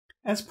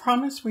As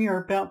promised, we are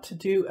about to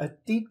do a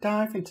deep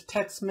dive into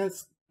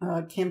TechSmith's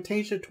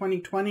Camtasia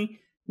 2020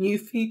 new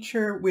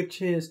feature,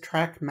 which is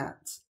track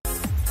mats.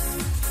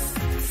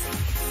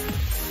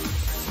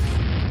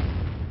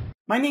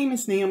 My name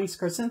is Naomi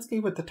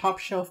Skarzinski with the Top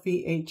Shelf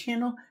VA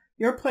channel,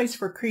 your place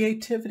for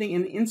creativity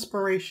and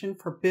inspiration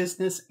for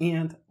business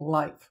and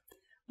life.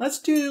 Let's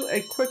do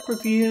a quick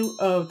review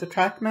of the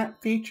track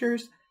mat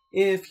features.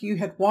 If you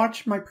had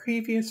watched my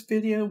previous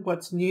video,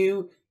 What's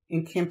New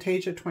in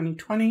Camtasia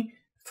 2020,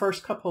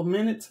 first couple of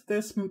minutes of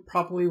this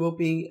probably will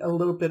be a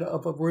little bit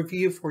of a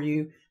review for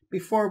you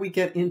before we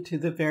get into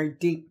the very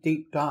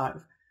deep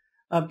dive.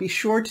 Be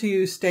sure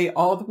to stay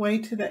all the way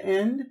to the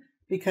end,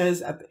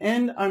 because at the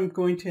end I'm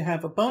going to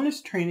have a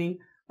bonus training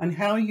on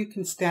how you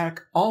can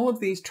stack all of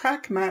these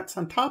track mats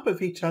on top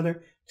of each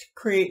other to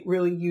create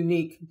really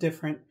unique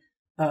different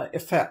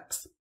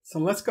effects. So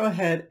let's go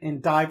ahead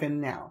and dive in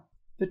now.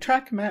 The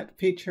track mat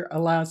feature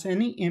allows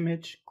any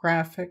image,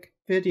 graphic,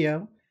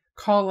 video,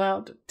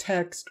 callout,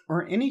 text,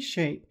 or any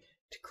shape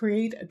to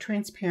create a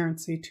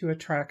transparency to a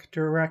track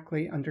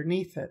directly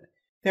underneath it.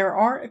 There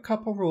are a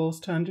couple rules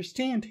to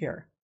understand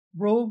here.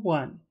 Rule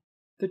 1.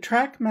 The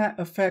track mat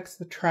affects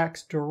the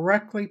tracks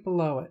directly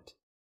below it.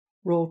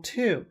 Rule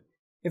 2.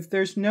 If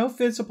there's no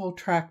visible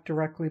track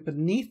directly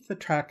beneath the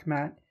track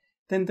mat,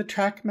 then the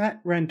track mat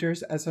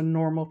renders as a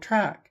normal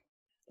track.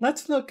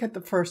 Let's look at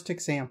the first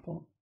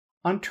example.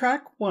 On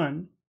track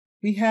 1,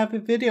 we have a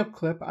video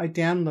clip I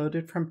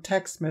downloaded from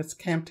TechSmith's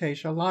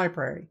Camtasia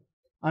library.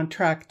 On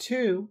track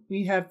 2,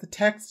 we have the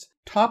text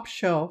Top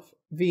Shelf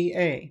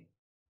VA.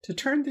 To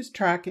turn this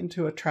track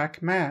into a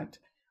track mat,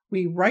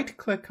 we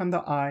right-click on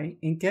the eye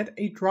and get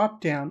a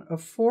drop-down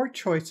of 4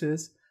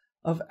 choices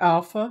of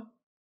alpha,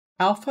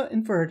 alpha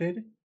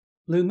inverted,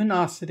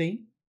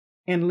 luminosity,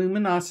 and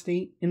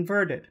luminosity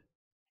inverted.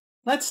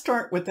 Let's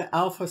start with the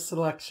alpha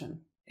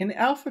selection. An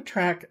alpha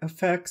track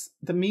affects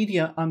the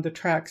media on the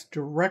tracks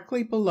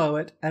directly below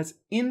it as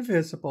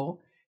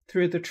invisible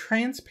through the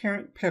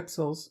transparent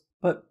pixels,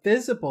 but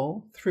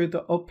visible through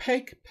the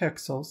opaque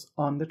pixels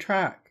on the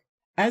track.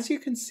 As you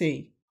can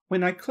see,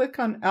 when I click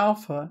on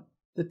alpha,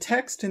 the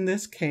text in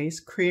this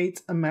case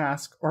creates a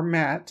mask or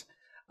mat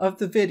of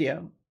the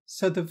video,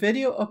 so the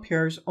video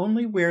appears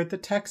only where the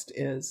text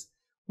is,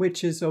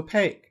 which is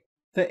opaque.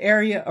 The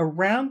area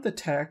around the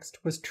text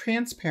was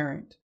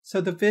transparent, so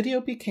the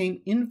video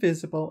became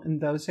invisible in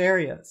those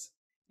areas.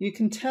 You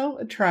can tell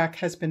a track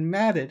has been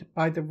matted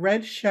by the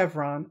red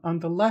chevron on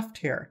the left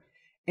here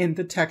in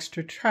the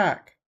textured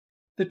track.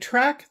 The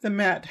track the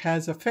mat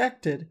has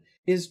affected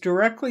is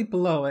directly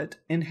below it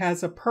and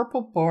has a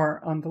purple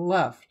bar on the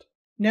left.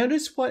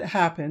 Notice what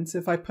happens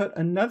if I put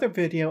another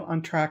video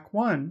on track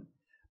 1,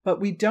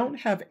 but we don't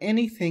have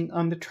anything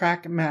on the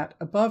track mat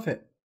above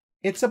it.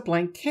 It's a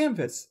blank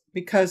canvas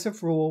because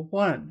of Rule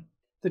 1.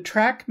 The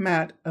track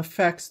mat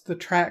affects the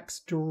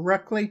tracks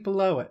directly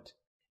below it.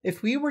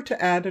 If we were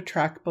to add a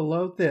track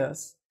below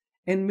this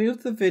and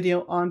move the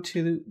video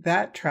onto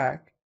that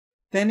track,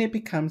 then it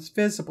becomes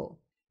visible.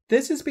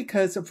 This is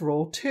because of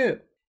Rule 2.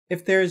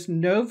 If there is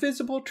no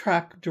visible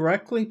track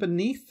directly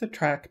beneath the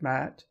track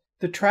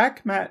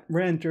mat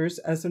renders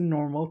as a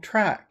normal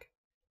track.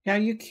 Now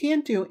you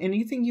can do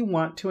anything you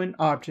want to an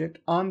object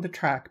on the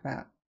track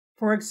mat.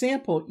 For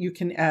example, you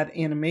can add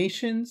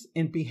animations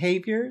and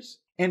behaviors,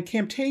 and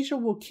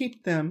Camtasia will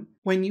keep them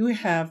when you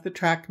have the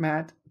track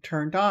mat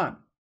turned on.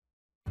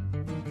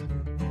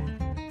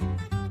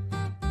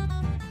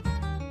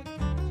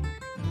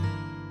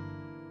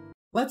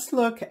 Let's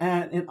look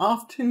at an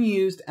often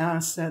used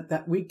asset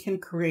that we can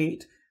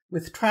create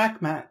with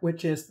track mat,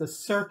 which is the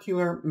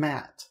circular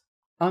mat.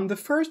 On the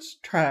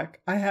first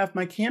track, I have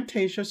my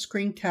Camtasia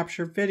screen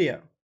capture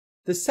video.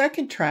 The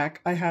second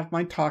track, I have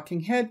my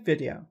talking head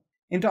video.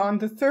 And on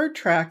the third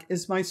track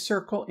is my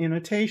circle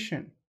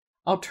annotation.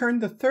 I'll turn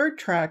the third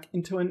track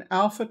into an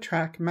alpha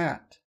track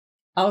mat.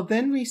 I'll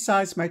then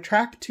resize my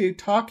track 2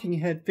 talking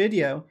head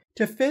video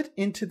to fit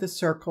into the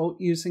circle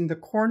using the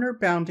corner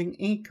bounding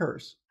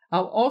anchors.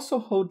 I'll also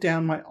hold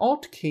down my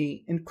Alt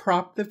key and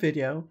crop the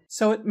video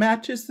so it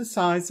matches the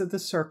size of the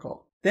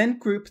circle, then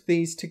group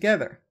these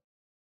together.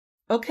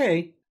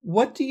 Okay,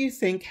 what do you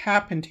think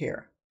happened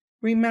here?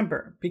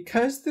 Remember,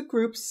 because the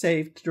group's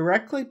saved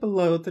directly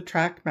below the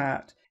track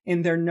mat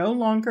and there no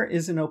longer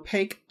is an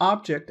opaque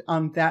object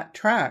on that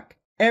track,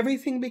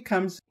 everything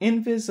becomes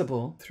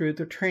invisible through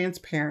the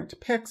transparent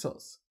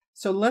pixels.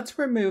 So let's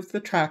remove the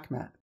track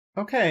mat.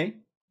 Okay,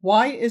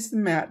 why is the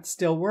mat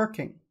still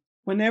working?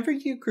 Whenever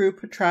you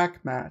group a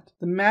track mat,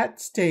 the mat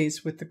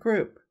stays with the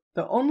group.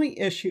 The only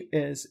issue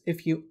is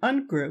if you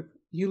ungroup,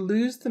 you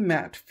lose the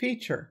mat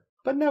feature.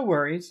 But no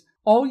worries,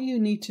 all you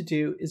need to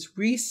do is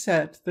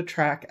reset the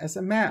track as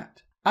a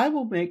mat. I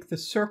will make the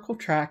circle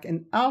track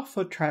an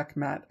alpha track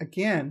mat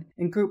again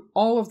and group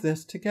all of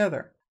this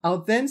together. I'll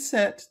then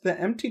set the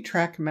empty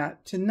track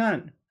mat to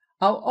none.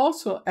 I'll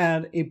also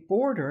add a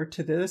border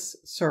to this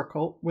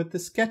circle with the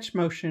sketch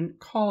motion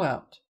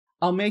callout.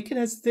 I'll make it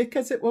as thick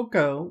as it will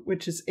go,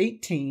 which is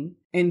 18,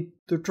 and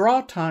the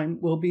draw time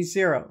will be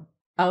 0.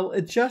 I'll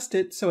adjust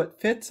it so it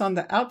fits on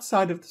the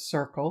outside of the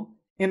circle,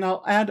 and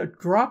I'll add a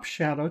drop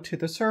shadow to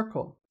the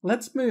circle.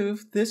 Let's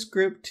move this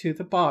group to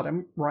the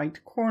bottom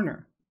right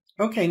corner.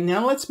 Okay,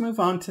 now let's move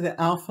on to the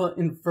alpha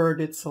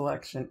inverted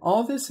selection.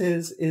 All this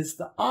is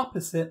the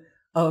opposite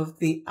of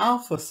the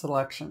alpha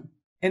selection.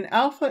 An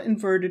alpha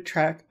inverted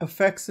track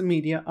affects the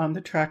media on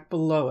the track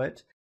below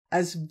it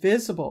as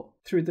visible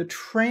through the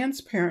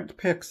transparent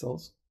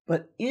pixels,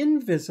 but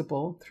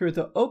invisible through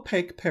the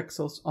opaque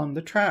pixels on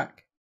the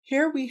track.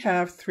 Here we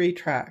have 3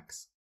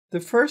 tracks. The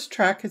first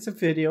track is a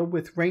video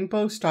with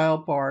rainbow style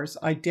bars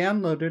I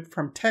downloaded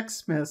from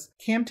TechSmith's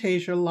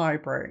Camtasia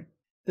library.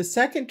 The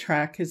second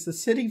track is the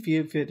city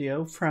view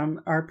video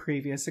from our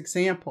previous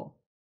example.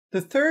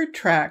 The third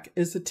track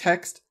is the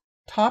text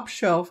Top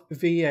Shelf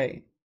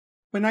VA.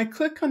 When I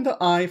click on the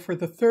eye for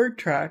the third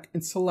track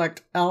and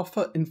select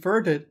Alpha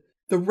Inverted,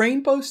 the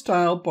rainbow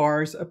style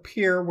bars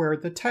appear where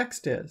the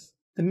text is.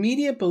 The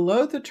media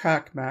below the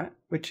track mat,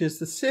 which is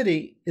the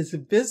city, is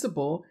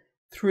visible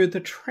through the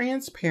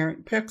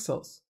transparent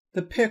pixels,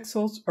 the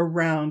pixels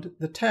around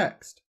the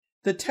text.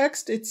 The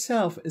text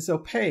itself is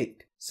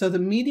opaque, so the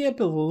media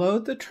below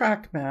the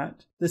track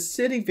mat, the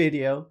city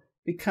video,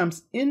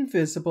 becomes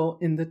invisible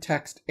in the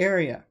text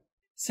area.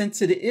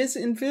 Since it is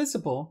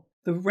invisible,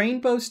 the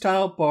rainbow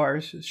style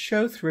bars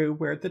show through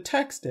where the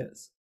text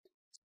is.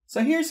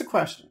 So here's a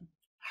question.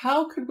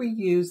 How could we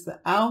use the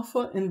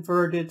alpha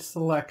inverted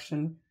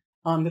selection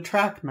on the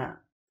track mat?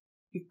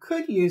 You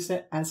could use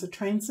it as a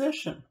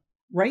transition.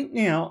 Right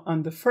now,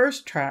 on the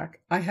first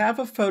track, I have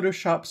a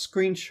Photoshop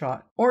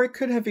screenshot, or it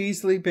could have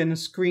easily been a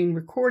screen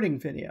recording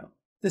video.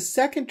 The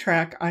second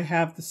track, I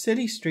have the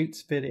city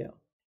streets video.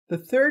 The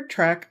third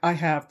track, I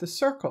have the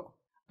circle.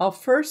 I'll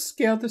first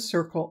scale the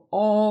circle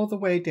all the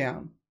way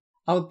down.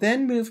 I'll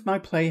then move my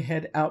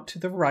playhead out to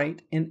the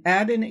right and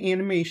add an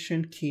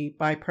animation key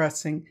by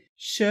pressing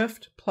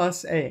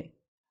Shift+A.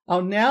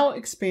 I'll now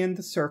expand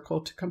the circle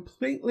to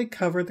completely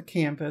cover the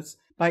canvas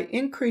by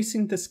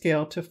increasing the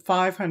scale to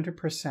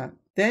 500%.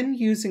 Then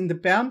using the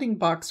bounding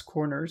box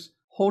corners,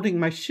 holding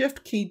my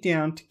Shift key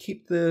down to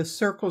keep the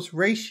circle's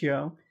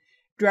ratio,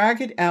 drag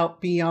it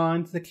out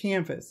beyond the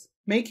canvas,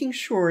 making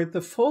sure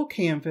the full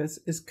canvas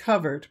is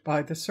covered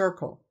by the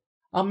circle.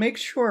 I'll make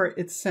sure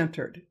it's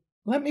centered.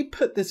 Let me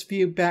put this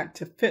view back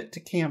to fit to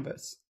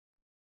canvas.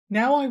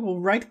 Now I will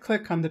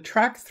right-click on the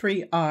Track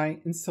 3 eye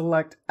and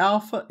select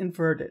Alpha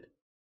Inverted.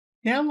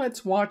 Now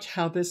let's watch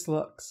how this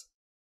looks.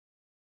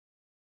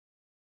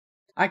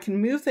 I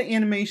can move the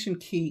animation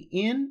key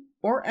in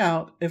or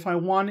out if I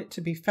want it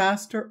to be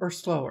faster or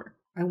slower.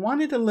 I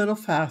want it a little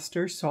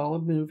faster, so I'll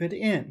move it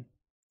in.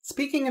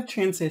 Speaking of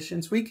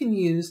transitions, we can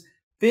use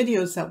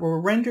videos that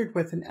were rendered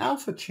with an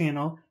alpha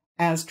channel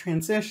as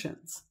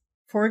transitions.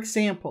 For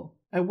example,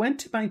 I went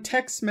to my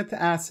TechSmith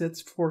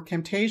assets for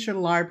Camtasia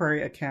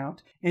library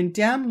account and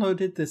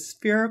downloaded the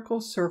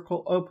spherical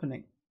circle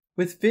opening.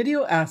 With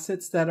video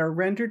assets that are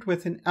rendered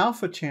with an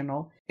alpha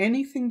channel,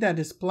 anything that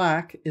is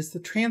black is the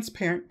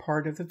transparent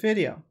part of the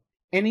video.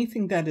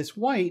 Anything that is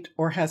white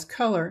or has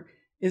color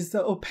is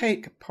the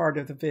opaque part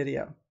of the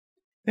video.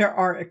 There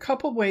are a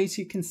couple ways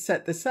you can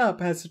set this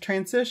up as a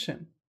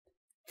transition.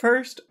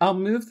 First, I'll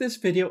move this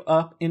video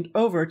up and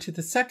over to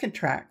the second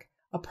track,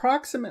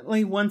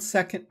 approximately 1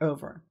 second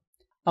over.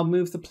 I'll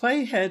move the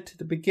playhead to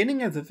the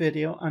beginning of the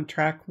video on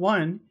track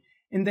 1,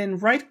 and then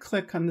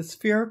right-click on the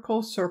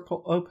spherical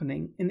circle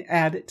opening and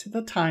add it to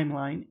the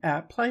timeline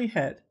at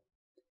playhead.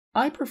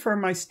 I prefer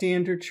my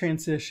standard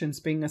transitions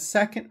being 1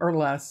 second or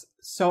less,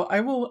 so I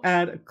will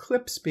add a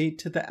clip speed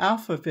to the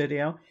alpha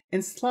video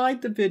and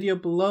slide the video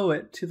below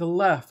it to the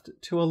left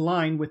to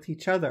align with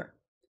each other.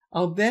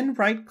 I'll then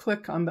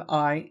right-click on the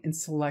eye and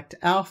select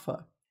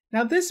alpha.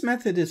 Now this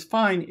method is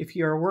fine if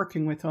you are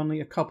working with only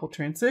a couple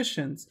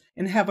transitions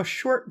and have a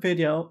short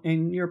video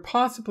and you're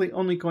possibly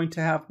only going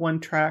to have 1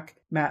 track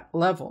mat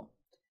level.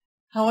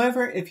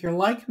 However, if you're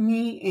like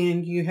me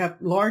and you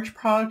have large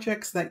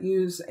projects that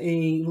use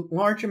a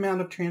large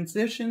amount of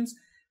transitions,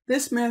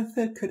 this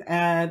method could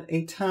add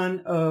a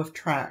ton of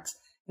tracks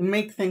and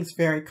make things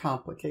very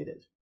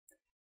complicated.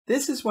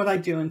 This is what I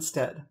do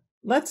instead.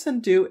 Let's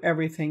undo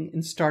everything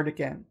and start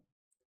again.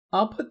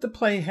 I'll put the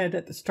playhead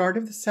at the start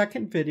of the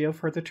second video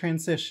for the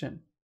transition.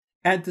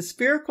 Add the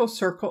spherical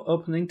circle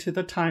opening to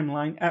the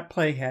timeline at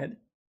playhead.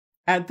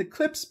 Add the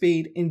clip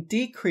speed and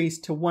decrease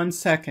to 1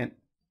 second.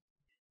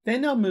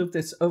 Then I'll move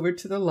this over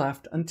to the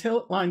left until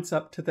it lines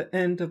up to the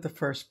end of the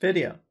first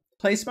video.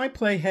 Place my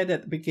playhead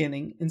at the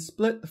beginning and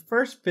split the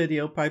first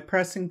video by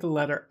pressing the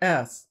letter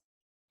S.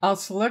 I'll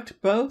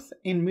select both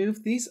and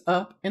move these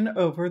up and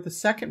over the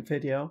second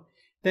video,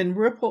 then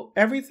ripple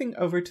everything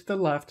over to the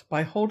left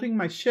by holding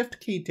my Shift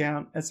key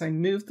down as I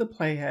move the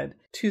playhead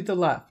to the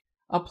left.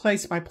 I'll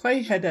place my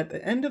playhead at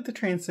the end of the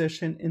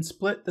transition and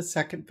split the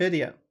second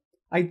video.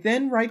 I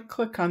then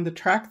right-click on the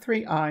Track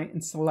 3 eye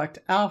and select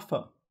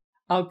Alpha.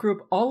 I'll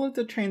group all of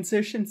the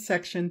transition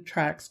section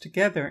tracks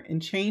together and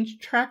change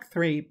Track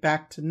 3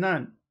 back to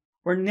none.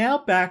 We're now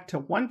back to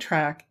 1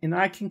 track and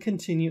I can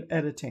continue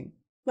editing.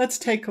 Let's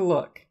take a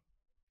look.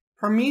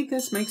 For me,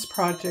 this makes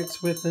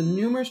projects with the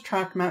numerous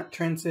track mat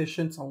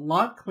transitions a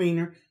lot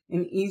cleaner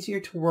and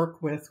easier to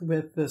work with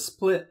the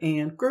split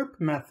and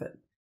group method.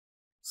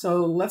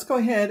 So let's go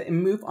ahead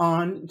and move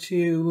on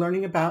to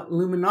learning about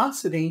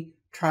luminosity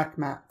track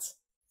mats.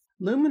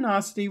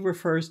 Luminosity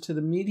refers to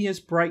the media's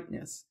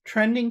brightness,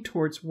 trending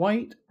towards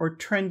white or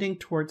trending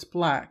towards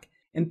black,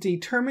 and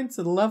determines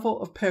the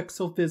level of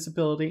pixel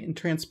visibility and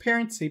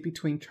transparency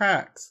between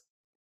tracks.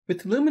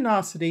 With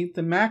luminosity,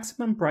 the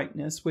maximum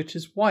brightness, which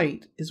is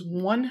white, is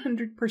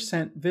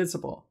 100%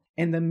 visible,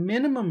 and the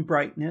minimum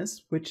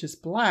brightness, which is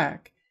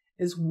black,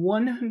 is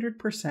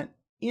 100%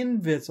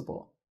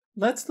 invisible.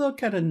 Let's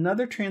look at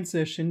another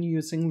transition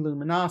using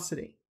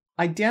luminosity.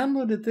 I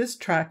downloaded this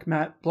track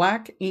mat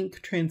black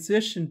ink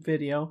transition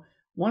video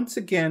once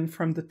again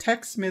from the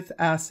TechSmith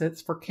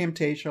assets for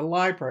Camtasia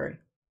library.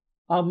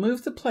 I'll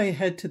move the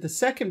playhead to the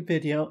second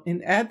video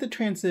and add the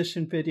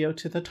transition video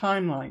to the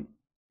timeline.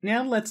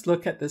 Now let's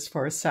look at this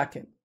for a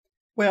second.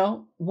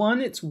 Well,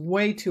 one, it's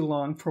way too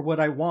long for what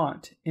I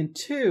want, and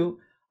two,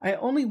 I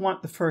only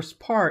want the first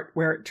part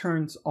where it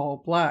turns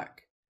all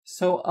black.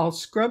 So I'll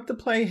scrub the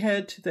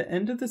playhead to the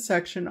end of the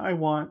section I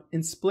want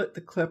and split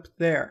the clip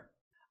there.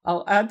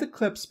 I'll add the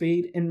clip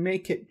speed and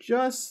make it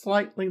just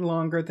slightly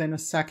longer than a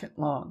second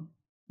long.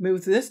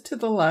 Move this to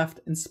the left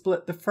and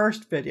split the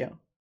first video.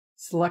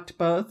 Select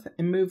both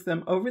and move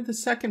them over the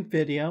second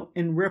video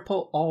and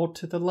ripple all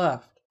to the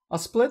left. I'll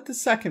split the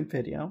second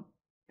video.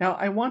 Now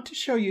I want to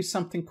show you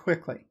something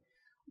quickly.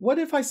 What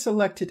if I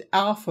selected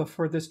alpha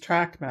for this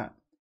track mat?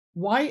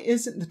 Why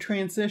isn't the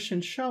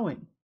transition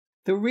showing?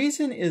 The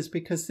reason is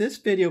because this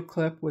video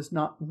clip was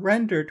not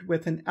rendered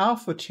with an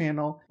alpha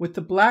channel with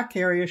the black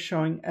area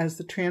showing as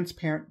the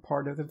transparent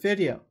part of the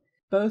video.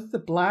 Both the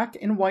black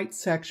and white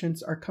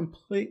sections are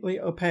completely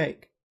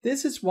opaque.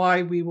 This is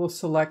why we will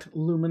select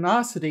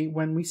luminosity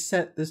when we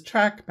set this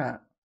track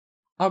mat.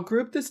 I'll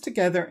group this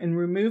together and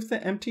remove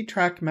the empty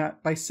track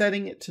mat by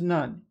setting it to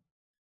none.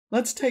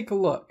 Let's take a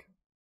look.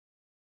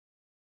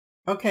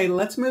 Okay,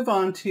 let's move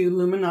on to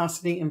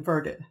luminosity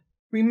inverted.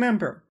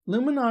 Remember,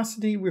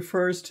 luminosity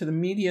refers to the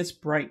media's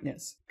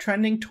brightness,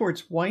 trending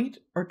towards white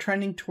or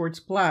trending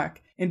towards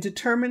black, and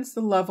determines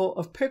the level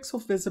of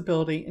pixel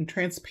visibility and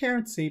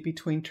transparency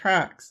between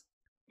tracks.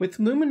 With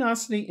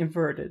luminosity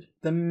inverted,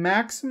 the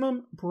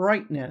maximum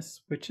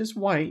brightness, which is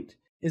white,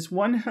 is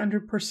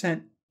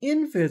 100%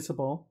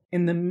 invisible,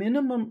 and the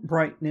minimum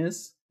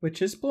brightness,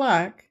 which is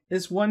black,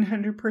 is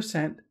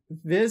 100%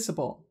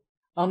 visible.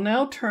 I'll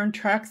now turn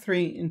track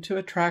 3 into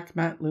a track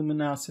mat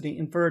luminosity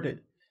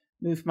inverted.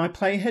 Move my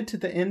playhead to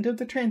the end of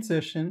the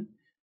transition,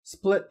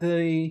 split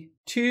the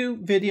two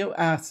video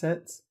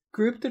assets,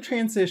 group the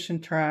transition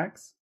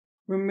tracks,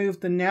 remove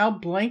the now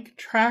blank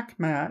track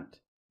mat,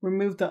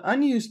 remove the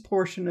unused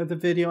portion of the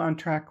video on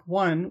track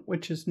 1,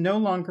 which is no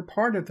longer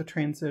part of the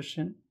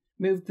transition,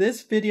 move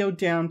this video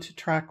down to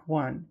track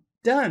 1.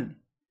 Done!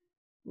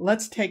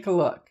 Let's take a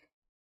look.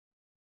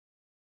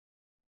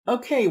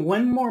 Okay,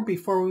 one more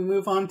before we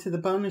move on to the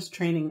bonus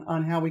training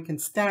on how we can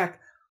stack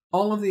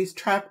all of these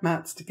track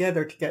mats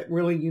together to get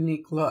really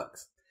unique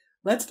looks.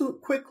 Let's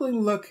quickly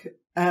look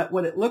at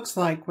what it looks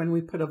like when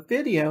we put a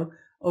video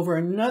over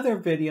another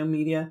video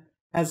media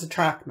as a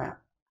track mat.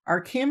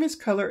 Our canvas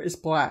color is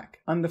black.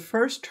 On the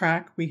first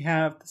track, we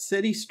have the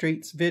City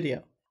Streets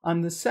video.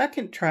 On the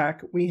second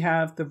track, we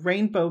have the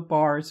Rainbow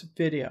Bars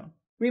video.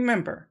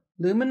 Remember,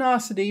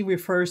 luminosity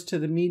refers to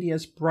the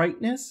media's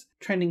brightness,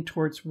 trending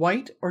towards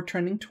white or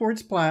trending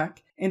towards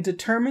black, and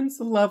determines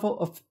the level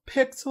of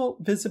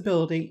pixel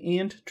visibility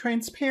and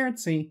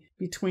transparency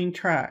between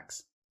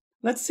tracks.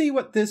 Let's see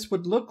what this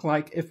would look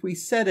like if we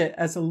set it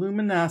as a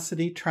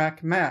luminosity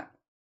track mat.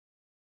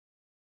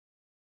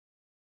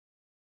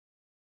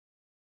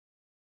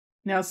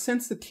 Now,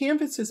 since the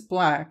canvas is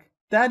black,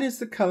 that is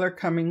the color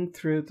coming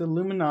through the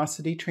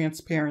luminosity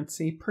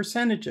transparency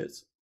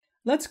percentages.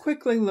 Let's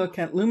quickly look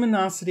at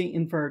luminosity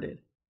inverted.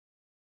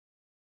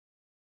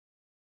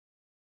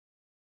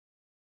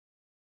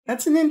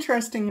 That's an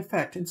interesting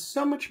effect, and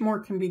so much more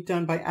can be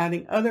done by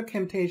adding other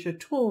Camtasia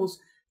tools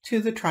to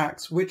the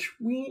tracks, which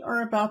we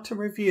are about to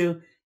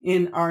review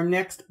in our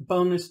next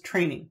bonus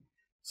training.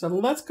 So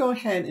let's go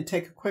ahead and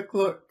take a quick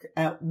look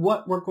at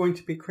what we're going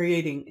to be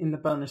creating in the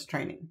bonus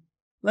training.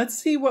 Let's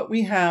see what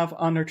we have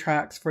on our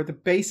tracks for the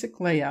basic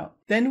layout.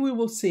 Then we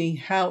will see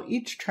how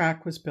each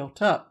track was built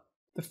up.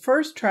 The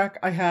first track,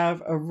 I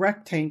have a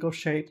rectangle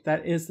shape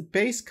that is the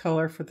base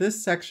color for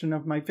this section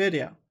of my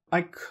video.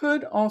 I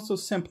could also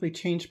simply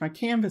change my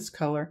canvas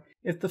color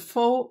if the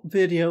full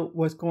video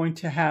was going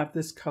to have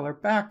this color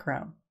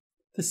background.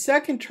 The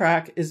second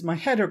track is my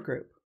header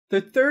group. The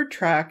third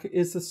track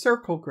is the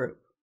circle group.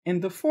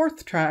 And the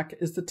fourth track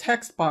is the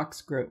text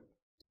box group.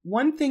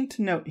 One thing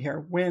to note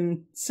here,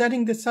 when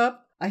setting this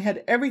up, I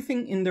had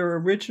everything in their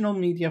original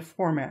media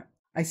format.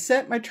 I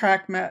set my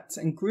track mats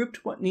and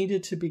grouped what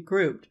needed to be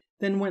grouped,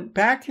 then went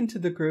back into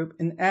the group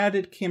and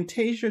added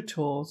Camtasia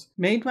tools,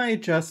 made my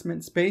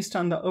adjustments based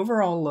on the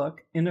overall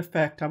look and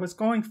effect I was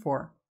going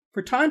for.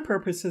 For time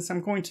purposes,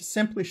 I'm going to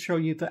simply show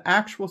you the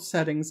actual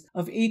settings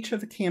of each of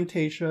the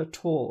Camtasia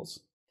tools.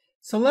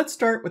 So let's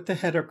start with the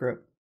header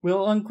group.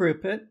 We'll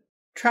ungroup it.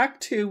 Track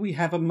 2, we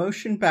have a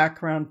motion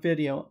background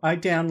video I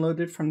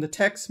downloaded from the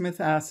TechSmith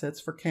assets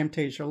for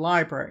Camtasia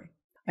library.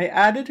 I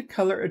added a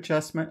color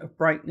adjustment of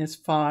brightness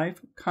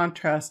 5,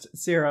 contrast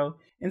 0,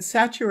 and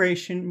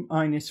saturation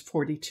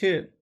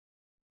 -42.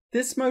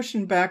 This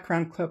motion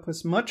background clip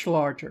was much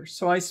larger,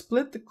 so I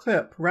split the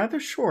clip rather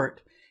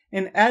short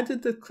and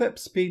added the clip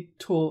speed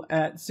tool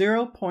at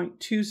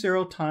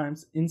 0.20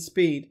 times in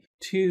speed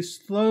to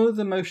slow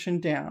the motion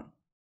down.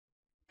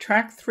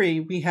 Track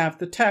 3, we have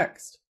the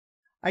text.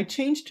 I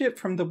changed it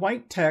from the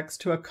white text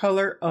to a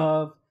color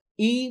of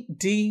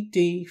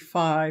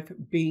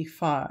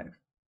EDD5B5.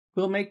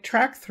 We'll make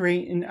track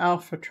 3 an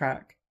alpha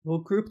track. We'll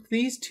group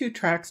these two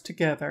tracks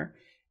together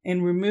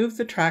and remove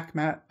the track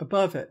mat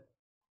above it.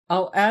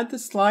 I'll add the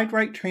slide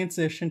right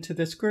transition to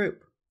this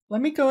group.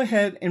 Let me go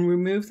ahead and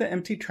remove the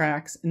empty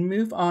tracks and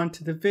move on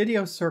to the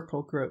video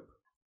circle group.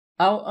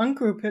 I'll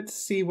ungroup it to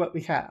see what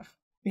we have.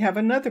 We have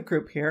another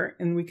group here,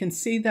 and we can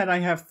see that I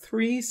have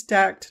 3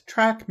 stacked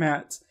track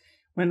mats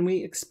when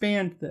we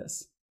expand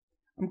this.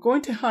 I'm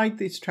going to hide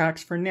these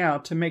tracks for now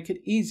to make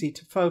it easy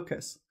to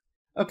focus.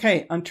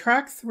 Okay, on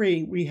track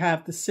 3, we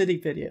have the city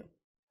video.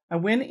 I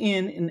went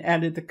in and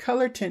added the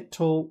color tint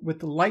tool with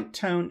the light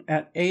tone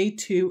at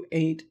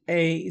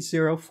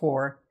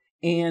A28A04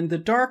 and the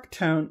dark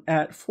tone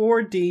at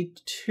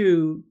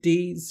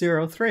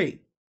 4D2D03.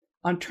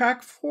 On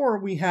track 4,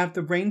 we have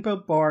the rainbow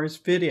bars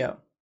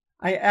video.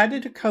 I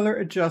added a color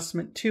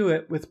adjustment to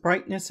it with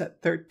brightness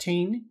at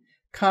 13,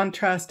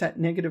 contrast at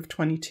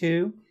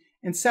 -22,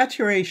 and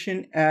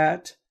saturation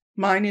at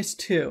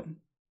 -2.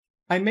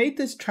 I made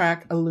this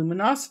track a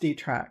luminosity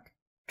track.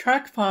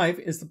 Track 5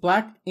 is the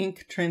black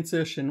ink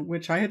transition,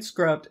 which I had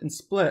scrubbed and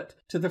split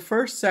to the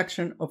first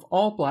section of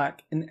all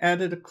black and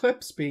added a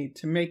clip speed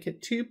to make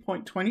it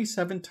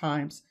 2.27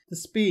 times the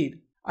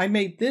speed. I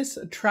made this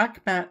a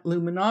track matte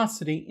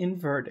luminosity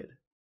inverted.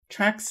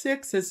 Track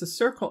 6 is a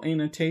circle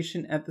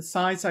annotation at the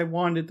size I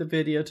wanted the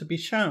video to be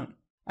shown.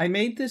 I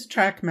made this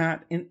track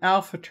matte an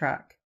alpha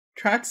track.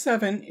 Track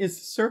 7 is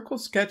the circle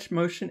sketch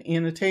motion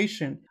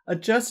annotation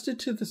adjusted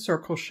to the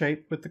circle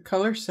shape with the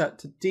color set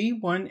to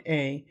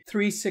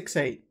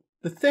D1A368,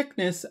 the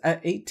thickness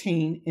at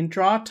 18 and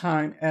draw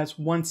time as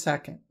 1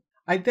 second.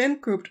 I then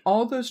grouped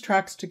all those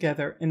tracks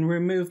together and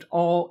removed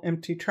all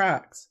empty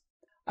tracks.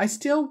 I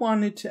still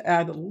wanted to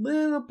add a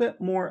little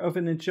bit more of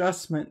an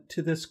adjustment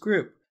to this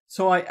group,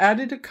 so I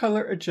added a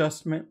color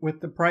adjustment with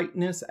the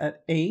brightness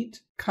at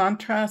 8,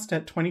 contrast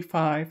at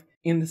 25,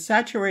 and the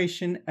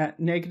saturation at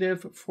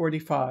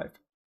 -45.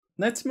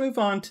 Let's move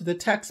on to the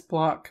text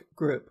block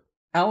group.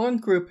 I'll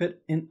ungroup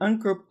it and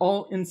ungroup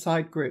all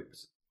inside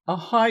groups. I'll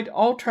hide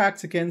all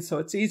tracks again so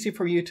it's easy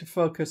for you to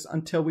focus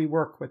until we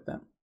work with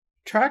them.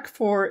 Track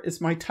 4 is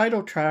my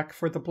title track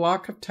for the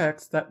block of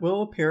text that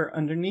will appear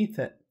underneath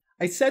it.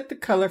 I set the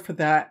color for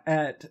that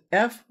at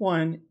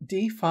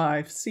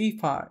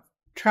F1D5C5.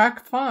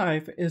 Track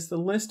 5 is the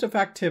list of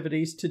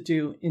activities to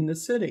do in the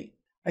city.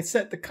 I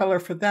set the color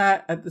for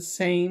that at the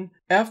same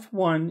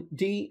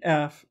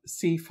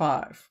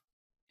F1DFC5.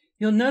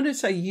 You'll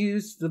notice I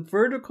used the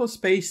vertical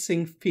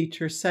spacing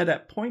feature set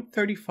at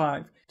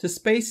 0.35 to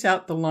space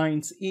out the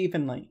lines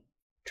evenly.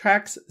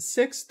 Tracks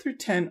 6 through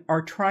 10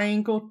 are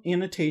triangle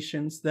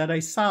annotations that I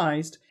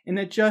sized and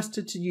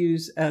adjusted to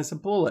use as a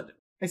bullet.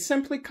 I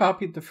simply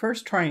copied the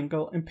first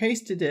triangle and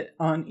pasted it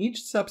on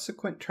each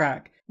subsequent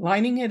track,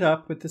 lining it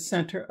up with the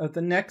center of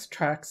the next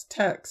track's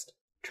text.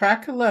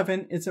 Track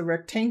 11 is a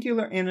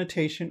rectangular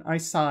annotation I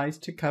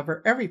sized to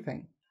cover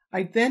everything.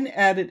 I then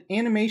added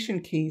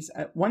animation keys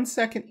at 1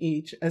 second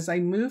each as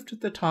I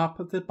moved the top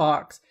of the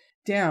box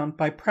down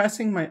by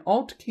pressing my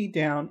Alt key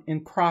down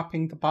and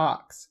cropping the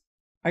box.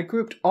 I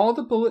grouped all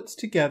the bullets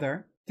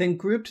together, then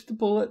grouped the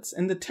bullets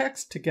and the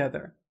text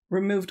together,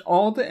 removed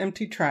all the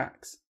empty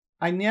tracks.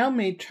 I now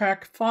made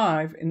track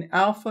 5 an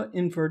alpha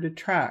inverted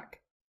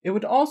track. It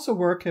would also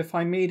work if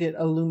I made it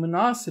a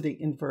luminosity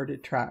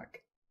inverted track.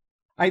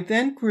 I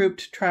then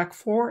grouped track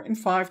 4 and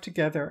 5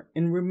 together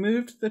and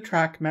removed the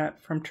track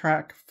mat from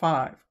track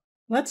 5.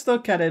 Let's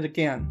look at it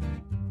again.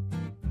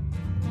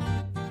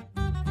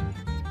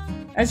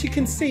 As you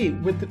can see,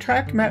 with the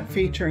track mat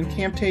feature in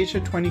Camtasia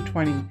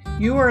 2020,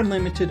 you are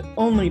limited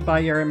only by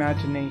your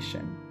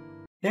imagination.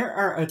 There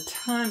are a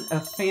ton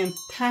of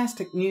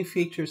fantastic new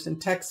features in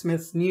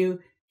TechSmith's new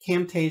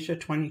Camtasia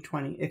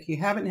 2020. If you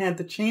haven't had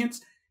the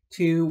chance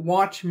to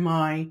watch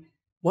my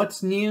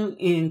What's New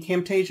in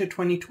Camtasia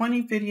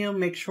 2020 video,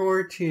 make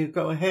sure to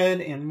go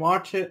ahead and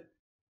watch it.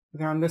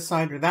 Either on this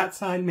side or that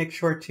side, make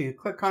sure to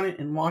click on it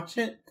and watch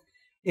it.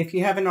 If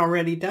you haven't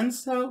already done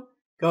so,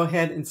 go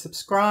ahead and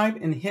subscribe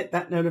and hit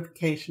that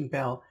notification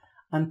bell.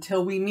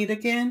 Until we meet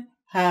again,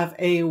 have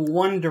a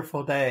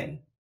wonderful day.